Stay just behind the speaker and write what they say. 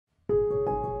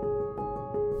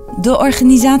De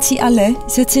organisatie Aleh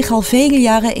zet zich al vele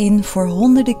jaren in voor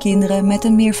honderden kinderen met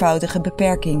een meervoudige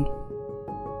beperking.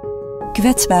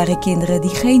 Kwetsbare kinderen die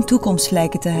geen toekomst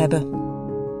lijken te hebben.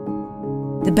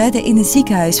 De bedden in het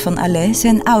ziekenhuis van Aleh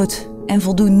zijn oud en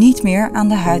voldoen niet meer aan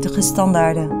de huidige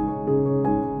standaarden.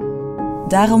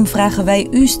 Daarom vragen wij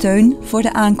uw steun voor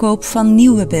de aankoop van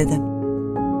nieuwe bedden.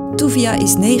 Toevia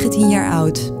is 19 jaar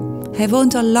oud. Hij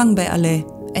woont al lang bij Aleh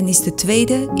en is de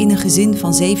tweede in een gezin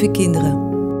van 7 kinderen.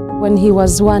 When he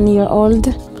was 1 year old,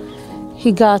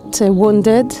 he got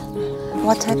wounded.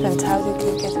 What happened? How did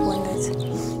he get wounded?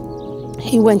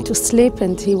 He went to sleep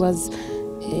and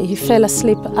he fell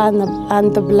asleep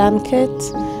on the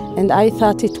blanket, and I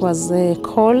thought it was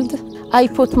cold. I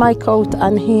put my coat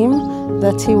on him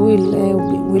that he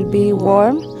will be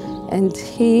warm, and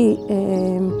he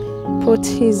put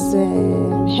his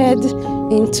head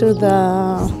into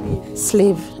the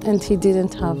sleeve, and he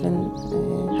didn't have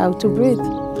how to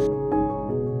breathe.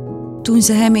 Toen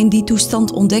ze hem in die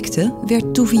toestand ontdekten,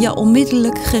 werd Toevia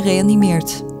onmiddellijk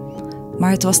gereanimeerd.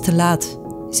 Maar het was te laat.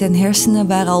 Zijn hersenen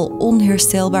waren al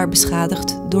onherstelbaar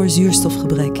beschadigd door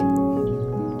zuurstofgebrek.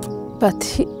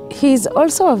 But he is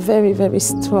also a very, very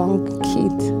strong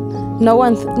kid.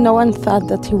 No one thought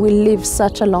that he will live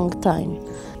such a long time.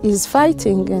 He's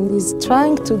fighting and he's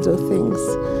trying to do things.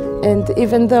 And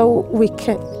even though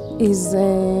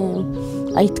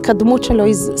ההתקדמות שלו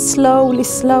is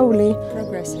slowly.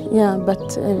 Progressing. Yeah,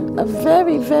 but a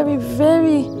very, very,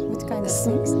 very... What kind of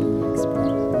things?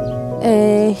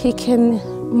 He can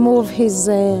move his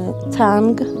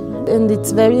tongue, and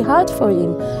it's very hard for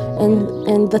him.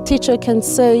 And the teacher can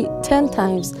say 10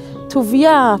 times,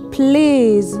 Tuvia,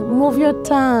 please, move your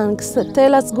tongue,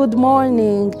 tell us good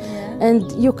morning. And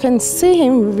you can see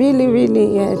him really,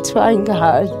 really trying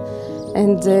hard.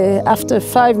 And after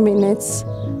 5 minutes,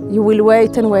 you will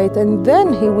wait, and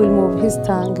then he will move his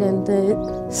tongue and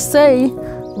say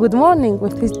good morning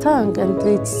with his tongue. And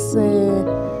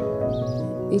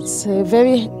it's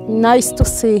very nice to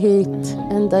see it,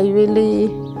 and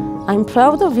I'm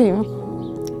proud of him.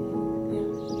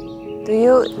 Do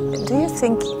you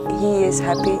think he is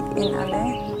happy in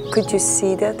Aleh? Could you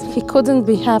see that? He couldn't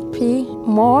be happy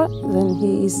more than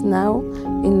he is now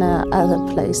in another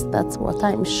place. That's what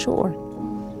I'm sure.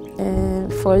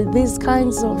 For these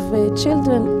kinds of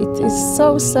children, it is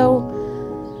so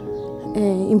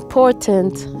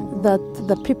important that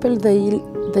the people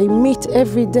they meet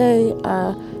every day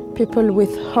are people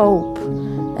with hope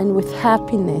and with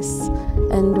happiness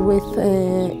and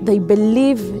they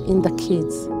believe in the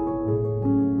kids.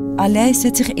 Aleh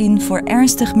zet zich in voor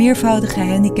ernstig meervoudige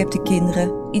gehandicapte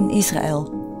kinderen in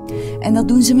Israël. En dat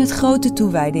doen ze met grote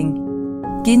toewijding.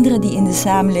 Kinderen die in de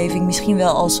samenleving misschien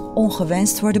wel als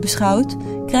ongewenst worden beschouwd,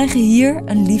 krijgen hier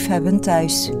een liefhebbend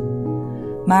thuis.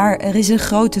 Maar er is een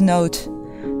grote nood.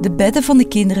 De bedden van de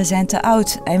kinderen zijn te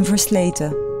oud en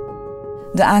versleten.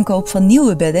 De aankoop van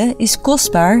nieuwe bedden is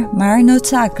kostbaar, maar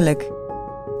noodzakelijk.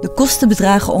 De kosten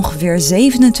bedragen ongeveer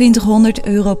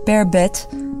 €2700 per bed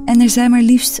en er zijn maar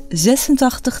liefst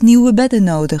 86 nieuwe bedden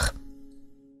nodig.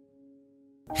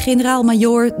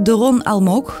 Generaal-majoor Doron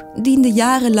Almog diende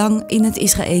jarenlang in het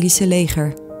Israëlische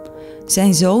leger.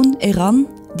 Zijn zoon Eran,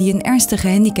 die een ernstige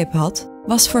handicap had,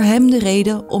 was voor hem de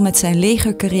reden om met zijn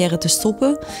legercarrière te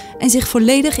stoppen en zich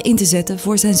volledig in te zetten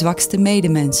voor zijn zwakste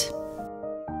medemens.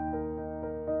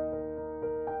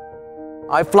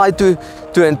 I fly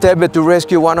to Entebbe to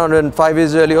rescue 105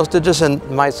 Israeli hostages, and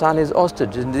my son is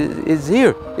hostage.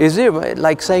 Is here,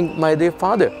 like saying, my dear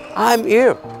father, I'm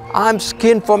here. I'm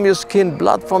skin from your skin,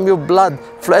 blood from your blood,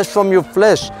 flesh from your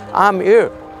flesh. I'm here.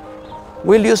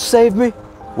 Will you save me?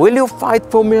 Will you fight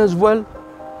for me as well?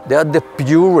 They are the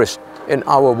purest in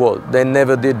our world. They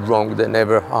never did wrong, they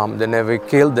never harmed, they never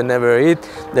killed, they never hit,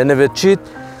 they never cheat.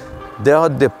 They are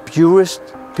the purest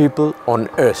people on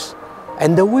earth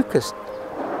and the weakest.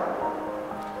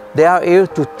 They are here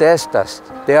to test us.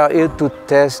 They are here to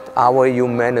test our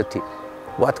humanity.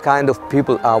 What kind of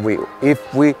people are we if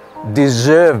we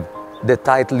deserve the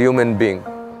title human being?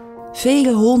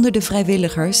 Vele honderden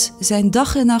vrijwilligers zijn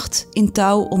dag en nacht in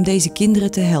touw om deze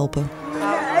kinderen te helpen.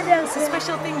 It's a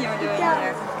special thing you're doing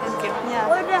there. Thank you.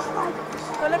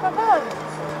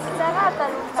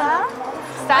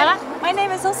 Sarah? My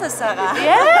name is also Sarah.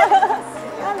 Yeah?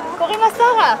 קוראים לה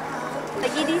שרה.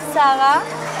 תגידי שרה.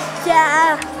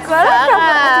 כל הכבוד.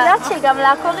 את יודעת שגם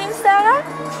לה קוראים שרה?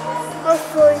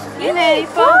 הנה היא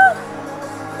פה.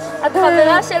 את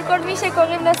חברה של כל מי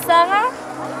שקוראים לה שרה?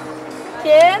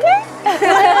 כן?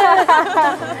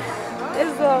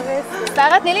 איזה אורס.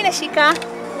 שרה, תני לי נשיקה.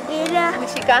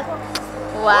 נשיקה.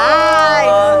 וואי,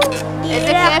 איזה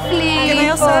כיף לי. Can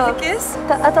I also have a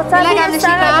kiss? את רוצה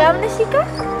לשרה גם נשיקה?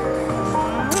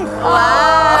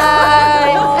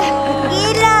 וואי.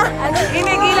 גילה.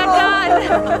 הנה גילה כאן.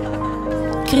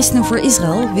 Christenen voor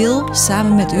Israël wil,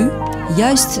 samen met u,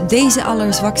 juist deze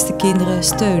allerzwakste kinderen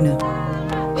steunen.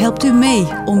 Helpt u mee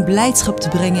om blijdschap te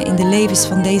brengen in de levens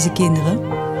van deze kinderen?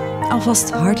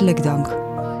 Alvast hartelijk dank.